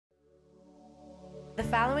The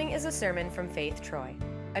following is a sermon from Faith Troy,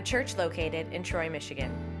 a church located in Troy, Michigan.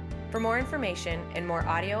 For more information and more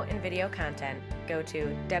audio and video content, go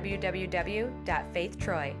to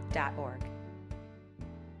www.faithtroy.org.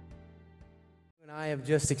 And I have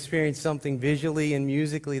just experienced something visually and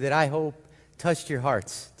musically that I hope touched your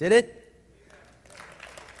hearts. Did it?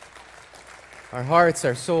 Our hearts,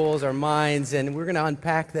 our souls, our minds, and we're going to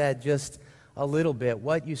unpack that just a little bit.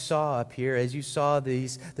 What you saw up here, as you saw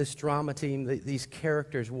this drama team, these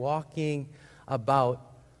characters walking about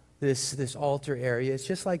this altar area, it's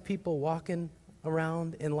just like people walking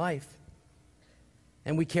around in life.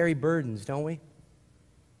 And we carry burdens, don't we?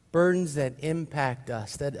 Burdens that impact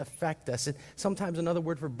us, that affect us. And sometimes another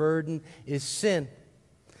word for burden is sin.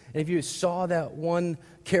 And if you saw that one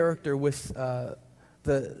character with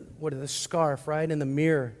the scarf right in the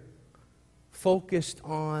mirror, focused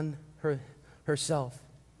on herself.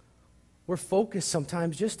 We're focused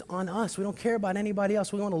sometimes just on us. We don't care about anybody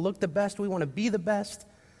else. We want to look the best. We want to be the best.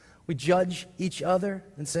 We judge each other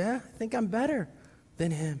and say, I think I'm better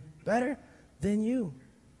than him, better than you.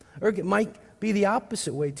 Or it might be the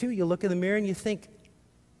opposite way too. You look in the mirror and you think,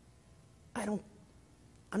 I'm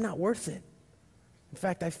not worth it. In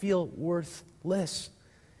fact, I feel worthless.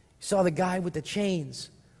 You saw the guy with the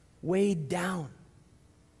chains, weighed down,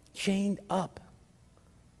 chained up.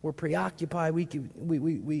 We're preoccupied. We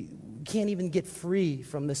can't even get free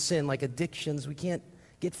from the sin, like addictions. We can't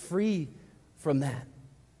get free from that.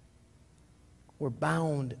 We're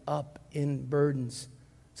bound up in burdens.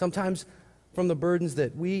 Sometimes from the burdens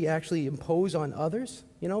that we actually impose on others,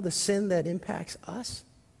 the sin that impacts us,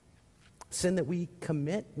 sin that we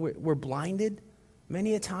commit. We're blinded,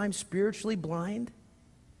 many a time spiritually blind.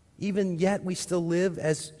 Even yet we still live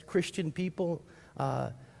as Christian people,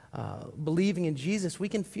 believing in Jesus. We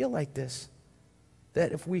can feel like this,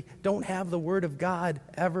 that if we don't have the Word of God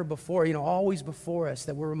ever before, always before us,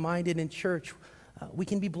 that we're reminded in church, we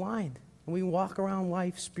can be blind. And we walk around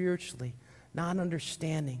life spiritually, not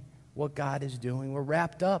understanding what God is doing. We're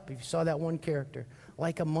wrapped up, if you saw that one character,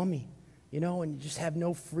 like a mummy, and you just have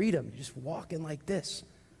no freedom. You're just walking like this.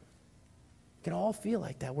 We can all feel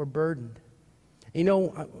like that. We're burdened. I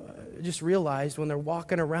just realized when they're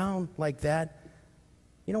walking around like that,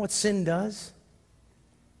 you know what sin does?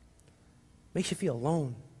 Makes you feel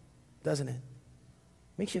alone, doesn't it?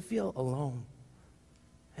 Makes you feel alone.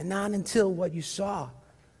 And not until what you saw,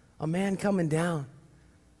 a man coming down,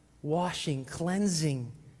 washing,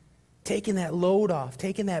 cleansing, taking that load off,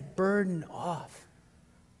 taking that burden off.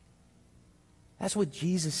 That's what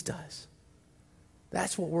Jesus does.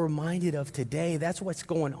 That's what we're reminded of today. That's what's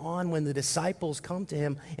going on when the disciples come to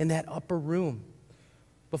him in that upper room.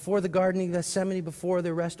 Before the Garden of Gethsemane, before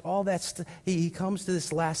the rest, all that stuff, he comes to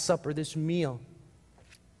this Last Supper, this meal.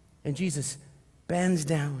 And Jesus bends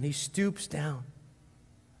down, he stoops down,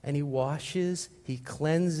 and he washes, he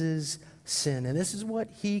cleanses sin. And this is what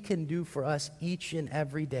he can do for us each and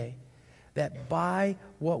every day. That by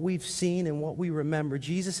what we've seen and what we remember,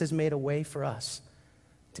 Jesus has made a way for us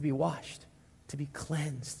to be washed, to be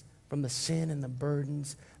cleansed from the sin and the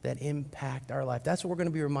burdens that impact our life. That's what we're going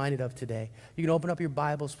to be reminded of today. You can open up your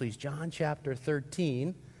Bibles, please. John chapter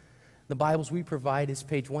 13. The Bibles we provide is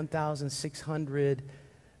page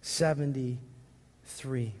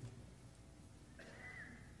 1673.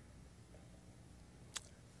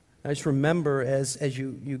 I just remember as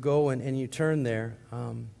you go and you turn there,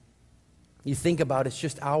 you think about it's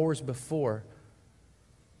just hours before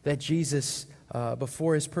that Jesus,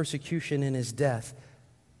 before his persecution and his death,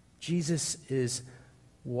 Jesus is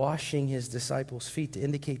washing his disciples' feet to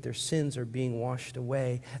indicate their sins are being washed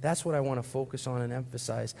away. That's what I want to focus on and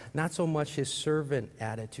emphasize. Not so much his servant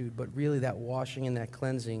attitude, but really that washing and that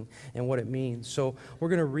cleansing and what it means. So we're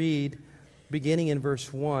going to read beginning in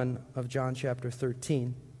verse 1 of John chapter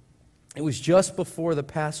 13. It was just before the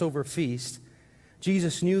Passover feast.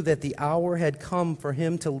 Jesus knew that the hour had come for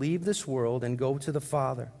him to leave this world and go to the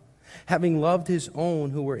Father. Having loved his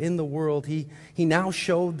own who were in the world, he now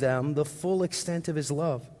showed them the full extent of his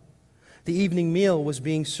love. The evening meal was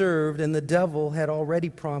being served, and the devil had already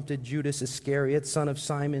prompted Judas Iscariot, son of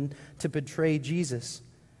Simon, to betray Jesus.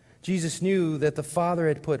 Jesus knew that the Father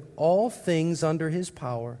had put all things under his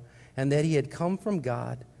power, and that he had come from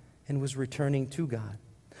God and was returning to God.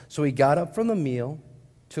 So he got up from the meal,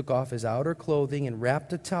 took off his outer clothing, and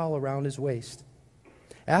wrapped a towel around his waist.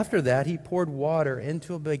 After that, he poured water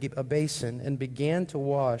into a basin and began to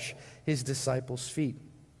wash his disciples' feet,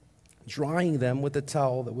 drying them with the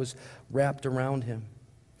towel that was wrapped around him.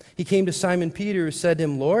 He came to Simon Peter and said to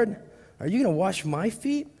him, "Lord, are you going to wash my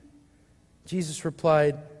feet?" Jesus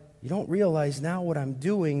replied, "You don't realize now what I'm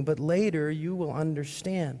doing, but later you will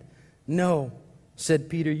understand." "No," said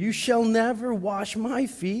Peter. "You shall never wash my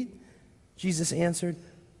feet." Jesus answered,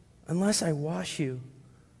 "Unless I wash you,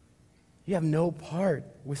 you have no part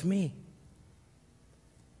with me."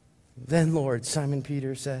 "Then, Lord," Simon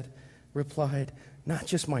Peter replied, "not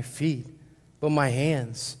just my feet, but my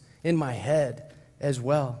hands and my head as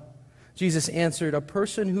well." Jesus answered, "A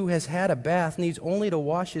person who has had a bath needs only to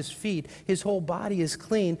wash his feet. His whole body is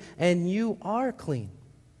clean, and you are clean,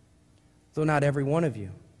 though not every one of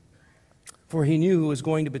you." For he knew who was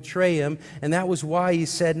going to betray him, and that was why he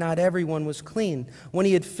said not everyone was clean. When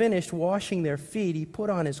he had finished washing their feet, he put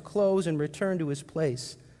on his clothes and returned to his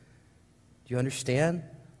place. "Do you understand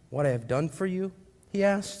what I have done for you?" he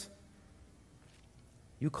asked.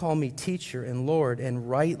 "You call me teacher and Lord, and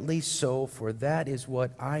rightly so, for that is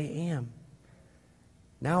what I am.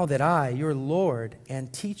 Now that I, your Lord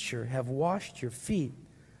and teacher, have washed your feet,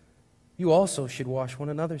 you also should wash one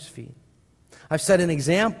another's feet. I've set an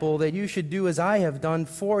example that you should do as I have done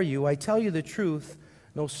for you. I tell you the truth,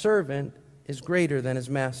 no servant is greater than his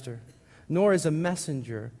master, nor is a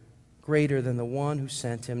messenger greater than the one who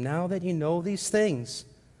sent him. Now that you know these things,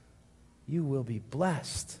 you will be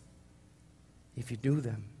blessed if you do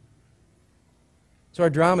them." So our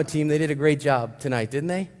drama team, they did a great job tonight, didn't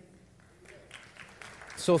they?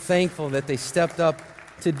 So thankful that they stepped up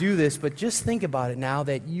to do this, but just think about it now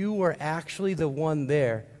that you were actually the one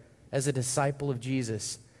there as a disciple of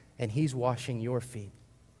Jesus, and he's washing your feet.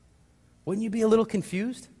 Wouldn't you be a little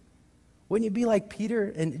confused? Wouldn't you be like Peter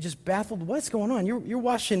and just baffled? What's going on? You're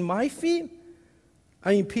washing my feet?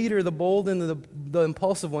 I mean, Peter, the bold and the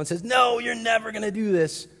impulsive one, says, "No, you're never going to do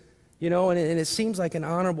this." And it seems like an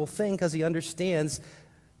honorable thing because he understands,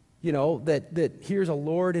 that here's a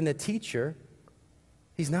Lord and a teacher.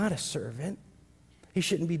 He's not a servant. He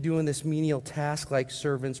shouldn't be doing this menial task like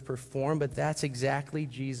servants perform, but that's exactly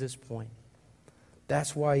Jesus' point.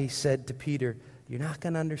 That's why he said to Peter, "You're not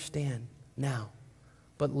going to understand now,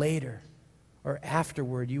 but later or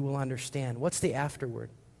afterward you will understand." What's the afterward?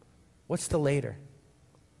 What's the later?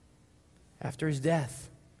 After his death,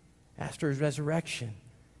 after his resurrection,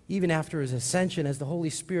 even after his ascension, as the Holy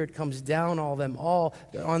Spirit comes down on them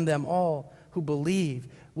all who believe,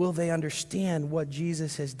 will they understand what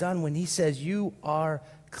Jesus has done when he says, "You are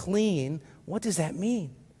clean"? What does that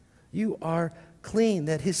mean? You are clean,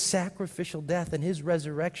 that his sacrificial death and his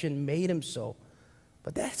resurrection made him so.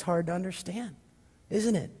 But that's hard to understand,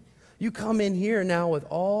 isn't it? You come in here now with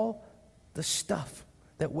all the stuff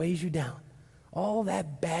that weighs you down, all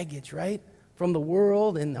that baggage, right? From the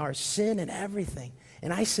world and our sin and everything.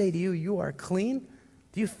 And I say to you, you are clean.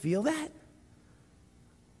 Do you feel that?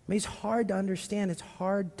 I mean, it's hard to understand. It's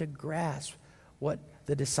hard to grasp what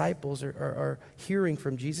the disciples are hearing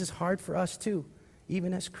from Jesus. Hard for us too,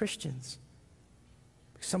 even as Christians.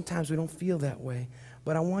 Sometimes we don't feel that way.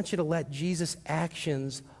 But I want you to let Jesus'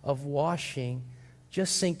 actions of washing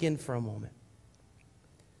just sink in for a moment.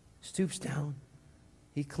 Stoops down.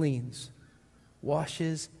 He cleans.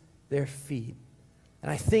 Washes their feet.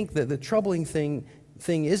 And I think that the troubling thing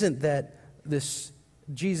isn't that this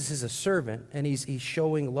Jesus is a servant and he's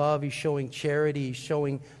showing love, he's showing charity, he's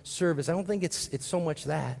showing service. I don't think it's so much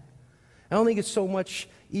that. I don't think it's so much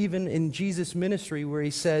even in Jesus' ministry where he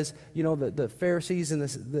says, the Pharisees and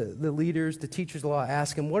the leaders, the teachers of the law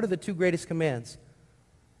ask him, what are the two greatest commands?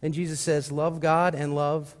 And Jesus says, love God and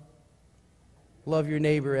love your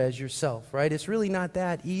neighbor as yourself, right? It's really not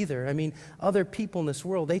that either. I mean, other people in this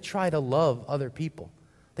world, they try to love other people.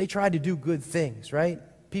 They try to do good things, right?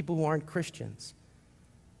 People who aren't Christians.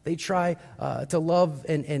 They try to love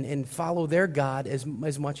and follow their God as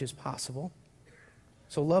much as possible.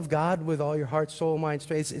 So love God with all your heart, soul, mind,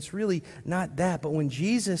 strength. It's really not that. But when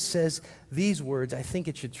Jesus says these words, I think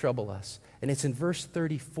it should trouble us. And it's in verse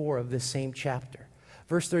 34 of this same chapter.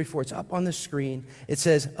 Verse 34, it's up on the screen. It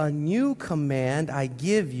says, "A new command I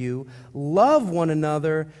give you, love one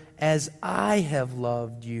another as I have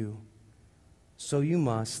loved you. So you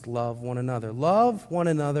must love one another." Love one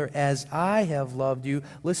another as I have loved you.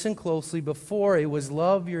 Listen closely. Before it was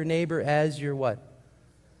love your neighbor as your what?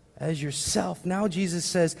 As yourself. Now Jesus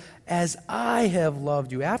says, as I have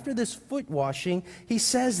loved you. After this foot washing, he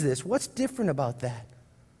says this. What's different about that?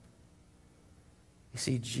 You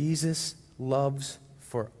see, Jesus loves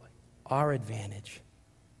for our advantage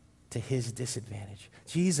to his disadvantage.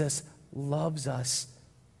 Jesus loves us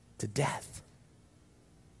to death.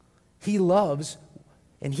 He loves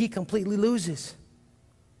and he completely loses.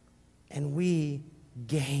 And we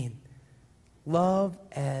gain. Love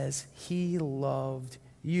as he loved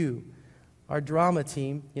you. Our drama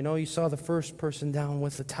team, you saw the first person down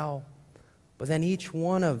with the towel. But then each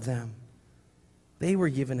one of them, they were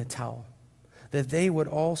given a towel that they would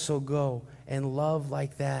also go and love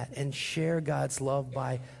like that and share God's love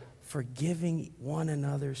by forgiving one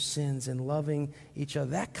another's sins and loving each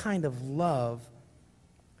other. That kind of love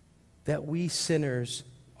that we sinners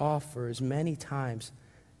offer is many times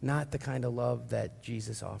not the kind of love that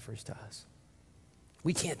Jesus offers to us.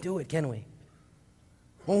 We can't do it, can we?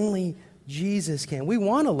 Only Jesus can. We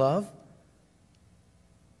want to love.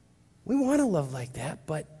 We want to love like that,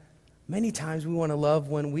 but many times we want to love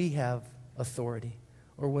when we have authority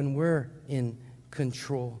or when we're in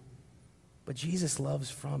control. But Jesus loves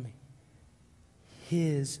from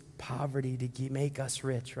his poverty to make us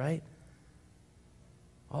rich, right?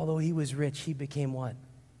 Although he was rich, he became what?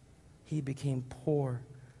 He became poor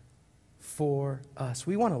for us.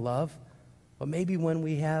 We want to love, but maybe when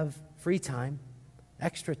we have free time,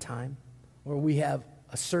 extra time, or we have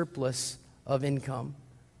a surplus of income,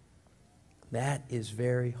 that is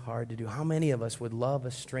very hard to do. How many of us would love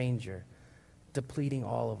a stranger, depleting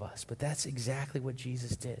all of us? But that's exactly what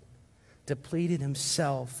Jesus did. Depleted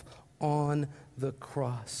himself on the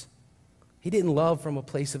cross. He didn't love from a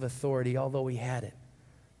place of authority, although he had it.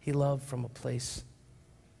 He loved from a place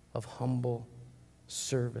of humble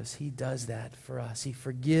service. He does that for us. He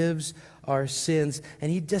forgives our sins,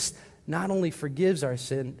 and he just not only forgives our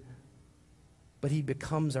sin, but he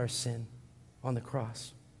becomes our sin on the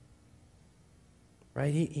cross.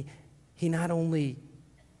 Right? He not only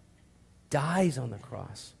dies on the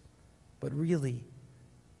cross, but really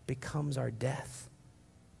becomes our death.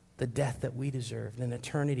 The death that we deserved. An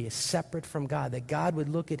eternity is separate from God. That God would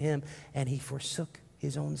look at him and he forsook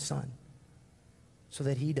his own son so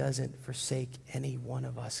that he doesn't forsake any one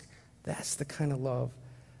of us. That's the kind of love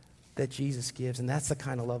that Jesus gives, and that's the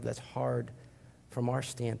kind of love that's hard from our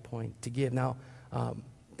standpoint to give. Now,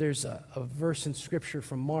 there's a verse in Scripture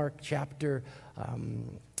from Mark chapter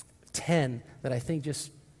 10 that I think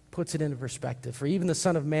just puts it into perspective. For even the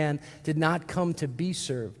Son of Man did not come to be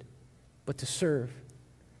served, but to serve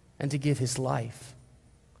and to give his life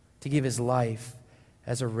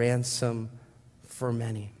as a ransom for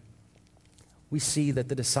many. We see that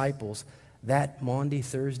the disciples, that Maundy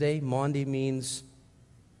Thursday, Maundy means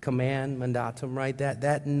command, mandatum, right?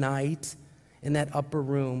 That night in that upper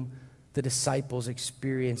room, the disciples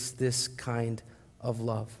experienced this kind of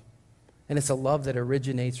love. And it's a love that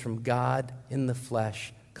originates from God in the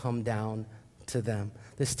flesh come down to them.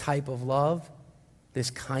 This type of love, this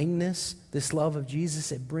kindness, this love of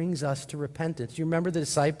Jesus, it brings us to repentance. You remember the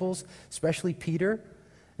disciples, especially Peter?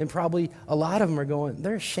 And probably a lot of them are going,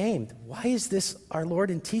 they're ashamed. Why is this our Lord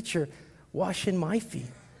and teacher washing my feet?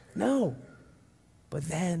 No. But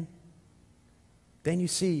then you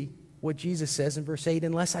see what Jesus says in verse 8,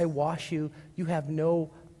 unless I wash you, you have no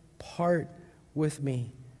part with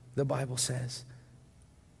me, the Bible says.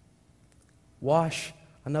 Wash,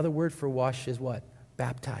 another word for wash is what?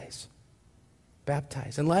 Baptize.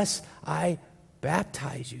 Baptize. Unless I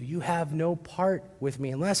baptize you, you have no part with me.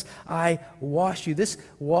 Unless I wash you. This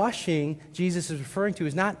washing Jesus is referring to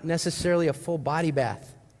is not necessarily a full body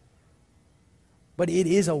bath. But it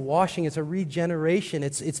is a washing, it's a regeneration.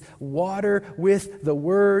 It's water with the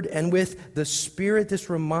Word and with the Spirit. This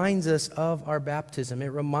reminds us of our baptism. It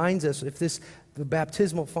reminds us, if the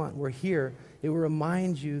baptismal font were here, it will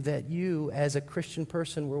remind you that you, as a Christian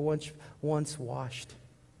person, were once washed,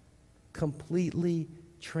 completely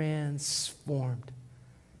transformed.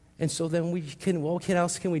 And so then what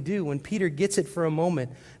else can we do? When Peter gets it for a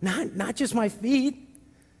moment, not just my feet,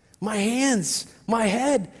 my hands, my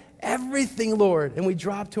head, everything, Lord. And we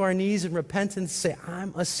drop to our knees in repentance and say,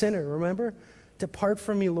 I'm a sinner, remember? Depart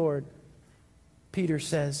from me, Lord, Peter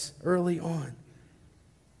says early on.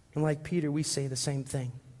 And like Peter, we say the same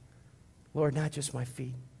thing. Lord, not just my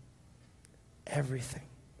feet, everything.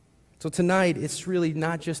 So tonight, it's really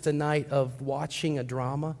not just a night of watching a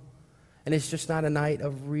drama, and it's just not a night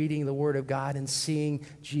of reading the Word of God and seeing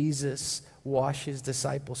Jesus wash his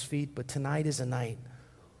disciples' feet, but tonight is a night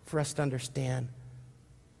for us to understand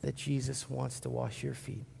that Jesus wants to wash your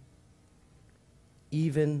feet.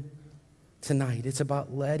 Even tonight, it's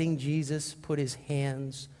about letting Jesus put his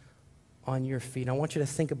hands on your feet. I want you to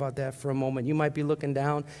think about that for a moment. You might be looking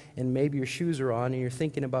down and maybe your shoes are on and you're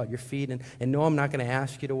thinking about your feet. And no, I'm not going to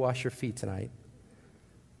ask you to wash your feet tonight,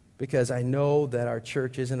 because I know that our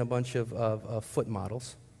church isn't a bunch of foot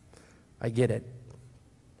models. I get it.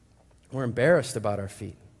 We're embarrassed about our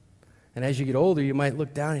feet. And as you get older, you might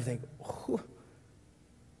look down and you think,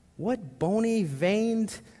 what bony,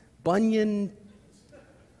 veined, bunion,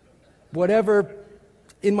 whatever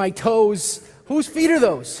in my toes, whose feet are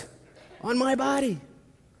those? On my body.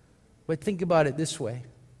 But think about it this way.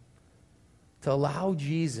 To allow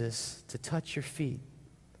Jesus to touch your feet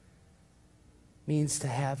means to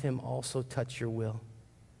have him also touch your will,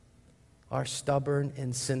 our stubborn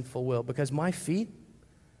and sinful will. Because my feet,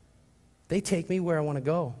 they take me where I want to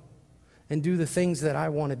go and do the things that I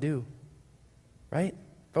want to do, right?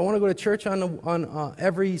 If I want to go to church on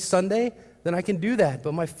every Sunday, then I can do that,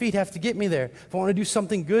 but my feet have to get me there. If I want to do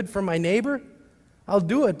something good for my neighbor, I'll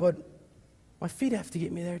do it, but my feet have to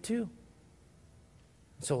get me there too.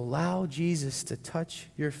 So allow Jesus to touch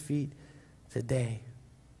your feet today.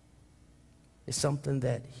 It's something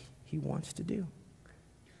that he wants to do.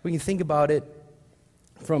 We can think about it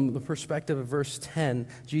from the perspective of verse 10.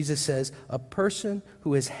 Jesus says, a person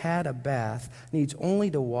who has had a bath needs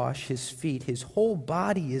only to wash his feet. His whole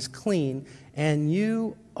body is clean, and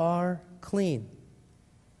you are clean.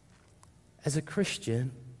 As a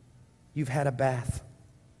Christian, you've had a bath.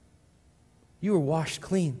 You were washed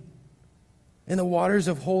clean in the waters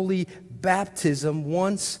of holy baptism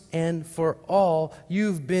once and for all.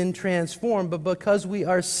 You've been transformed. But because we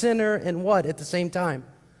are sinner and what at the same time?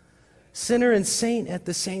 Sinner and saint at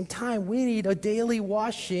the same time, we need a daily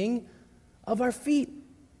washing of our feet.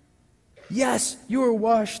 Yes, you were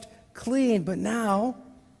washed clean, but now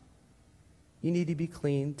you need to be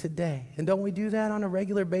clean today. And don't we do that on a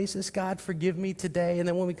regular basis? God, forgive me today. And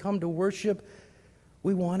then when we come to worship,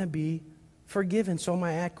 we want to be forgiven. So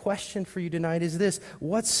my question for you tonight is this: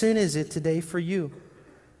 what sin is it today for you?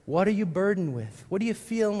 What are you burdened with? What are you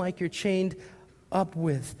feeling like you're chained up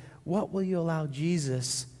with? What will you allow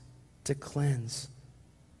Jesus to cleanse?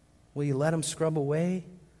 Will you let him scrub away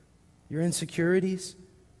your insecurities?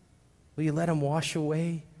 Will you let him wash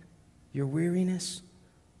away your weariness?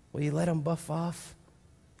 Will you let him buff off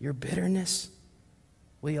your bitterness?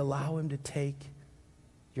 Will you allow him to take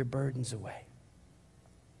your burdens away?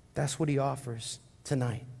 That's what he offers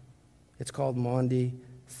tonight. It's called Maundy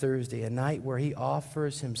Thursday, a night where he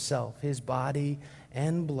offers himself, his body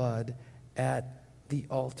and blood at the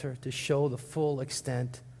altar to show the full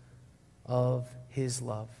extent of his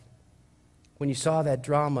love. When you saw that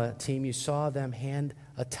drama team, you saw them hand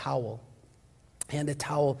a towel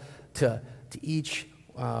to each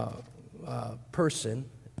person.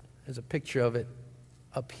 There's a picture of it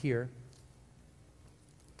up here.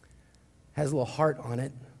 Has a little heart on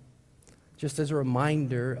it, just as a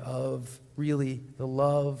reminder of really the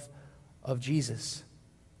love of Jesus.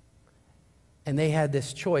 And they had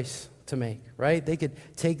this choice to make, right? They could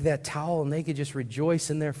take that towel and they could just rejoice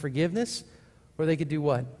in their forgiveness, or they could do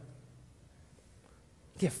what?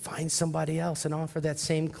 Find somebody else and offer that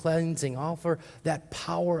same cleansing, offer that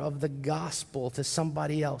power of the gospel to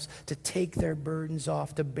somebody else, to take their burdens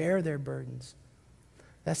off, to bear their burdens.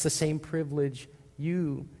 That's the same privilege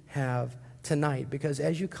you have tonight, because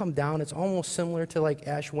as you come down, it's almost similar to like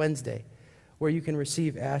Ash Wednesday, where you can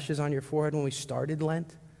receive ashes on your forehead. When we started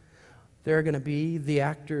Lent, there are going to be the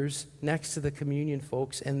actors next to the communion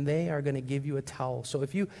folks, and they are going to give you a towel. So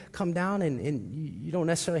if you come down, and you don't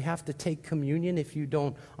necessarily have to take communion if you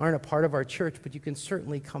aren't a part of our church, but you can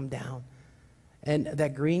certainly come down. And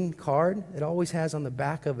that green card, it always has on the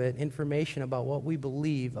back of it information about what we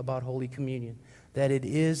believe about Holy Communion, that it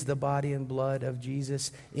is the body and blood of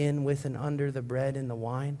Jesus in, with, and under the bread and the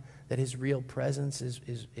wine, that his real presence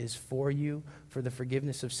is for you, for the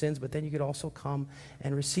forgiveness of sins. But then you could also come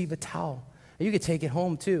and receive a towel. And you could take it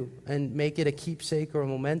home too and make it a keepsake or a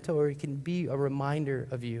memento, or it can be a reminder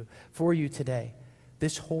of you, for you today,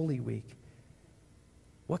 this Holy Week.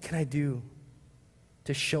 What can I do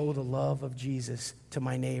to show the love of Jesus to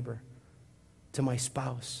my neighbor, to my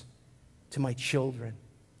spouse, to my children,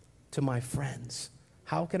 to my friends?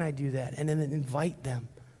 How can I do that? And then invite them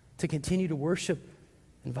to continue to worship.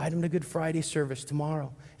 Invite them to Good Friday service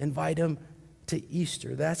tomorrow. Invite them to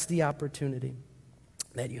Easter. That's the opportunity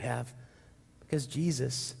that you have, because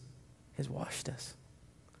Jesus has washed us.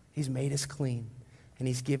 He's made us clean, and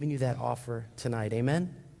he's given you that offer tonight.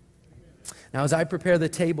 Amen? Now, as I prepare the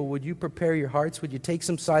table, would you prepare your hearts? Would you take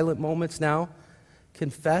some silent moments now?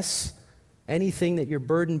 Confess anything that you're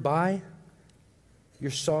burdened by,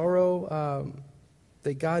 your sorrow,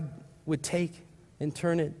 that God would take and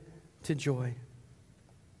turn it to joy.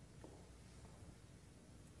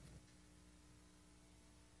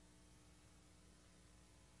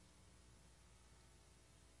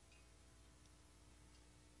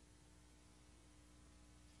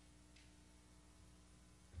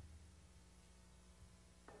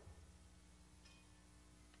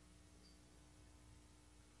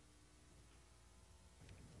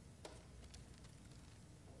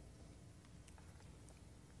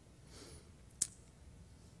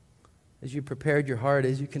 As you prepared your heart,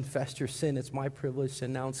 as you confessed your sin, it's my privilege to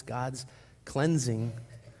announce God's cleansing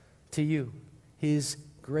to you, his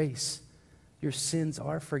grace. Your sins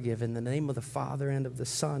are forgiven. In the name of the Father, and of the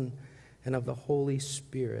Son, and of the Holy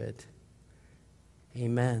Spirit.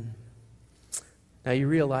 Amen. Now you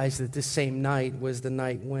realize that this same night was the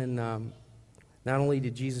night when not only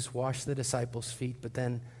did Jesus wash the disciples' feet, but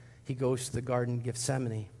then he goes to the Garden of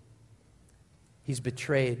Gethsemane. He's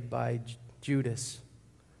betrayed by Judas.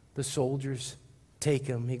 The soldiers take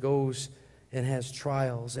him. He goes and has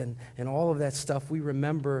trials. And all of that stuff we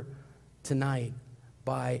remember tonight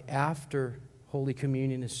by after Holy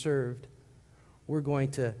Communion is served. We're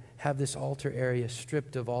going to have this altar area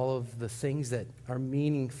stripped of all of the things that are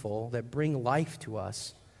meaningful, that bring life to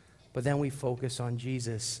us. But then we focus on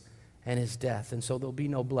Jesus and his death. And so there'll be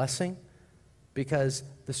no blessing because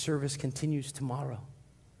the service continues tomorrow.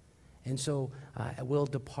 And so we'll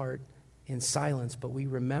depart in silence, but we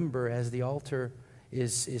remember as the altar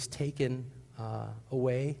is taken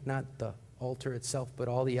away, not the altar itself, but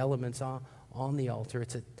all the elements on the altar.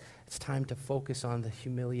 It's time to focus on the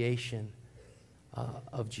humiliation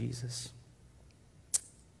of Jesus.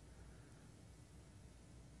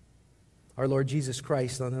 Our Lord Jesus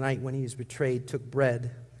Christ, on the night when he was betrayed, took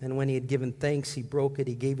bread, and when he had given thanks, he broke it,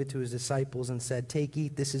 he gave it to his disciples and said, "Take,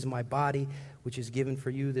 eat, this is my body, which is given for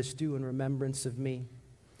you. This do in remembrance of me."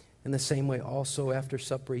 In the same way also after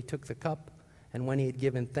supper he took the cup, and when he had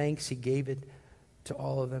given thanks, he gave it to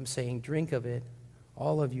all of them, saying, "Drink of it,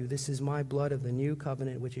 all of you. This is my blood of the new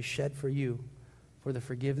covenant, which is shed for you for the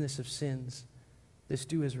forgiveness of sins. This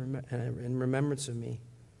do is in remembrance of me."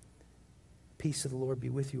 Peace of the Lord be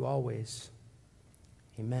with you always.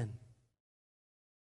 Amen.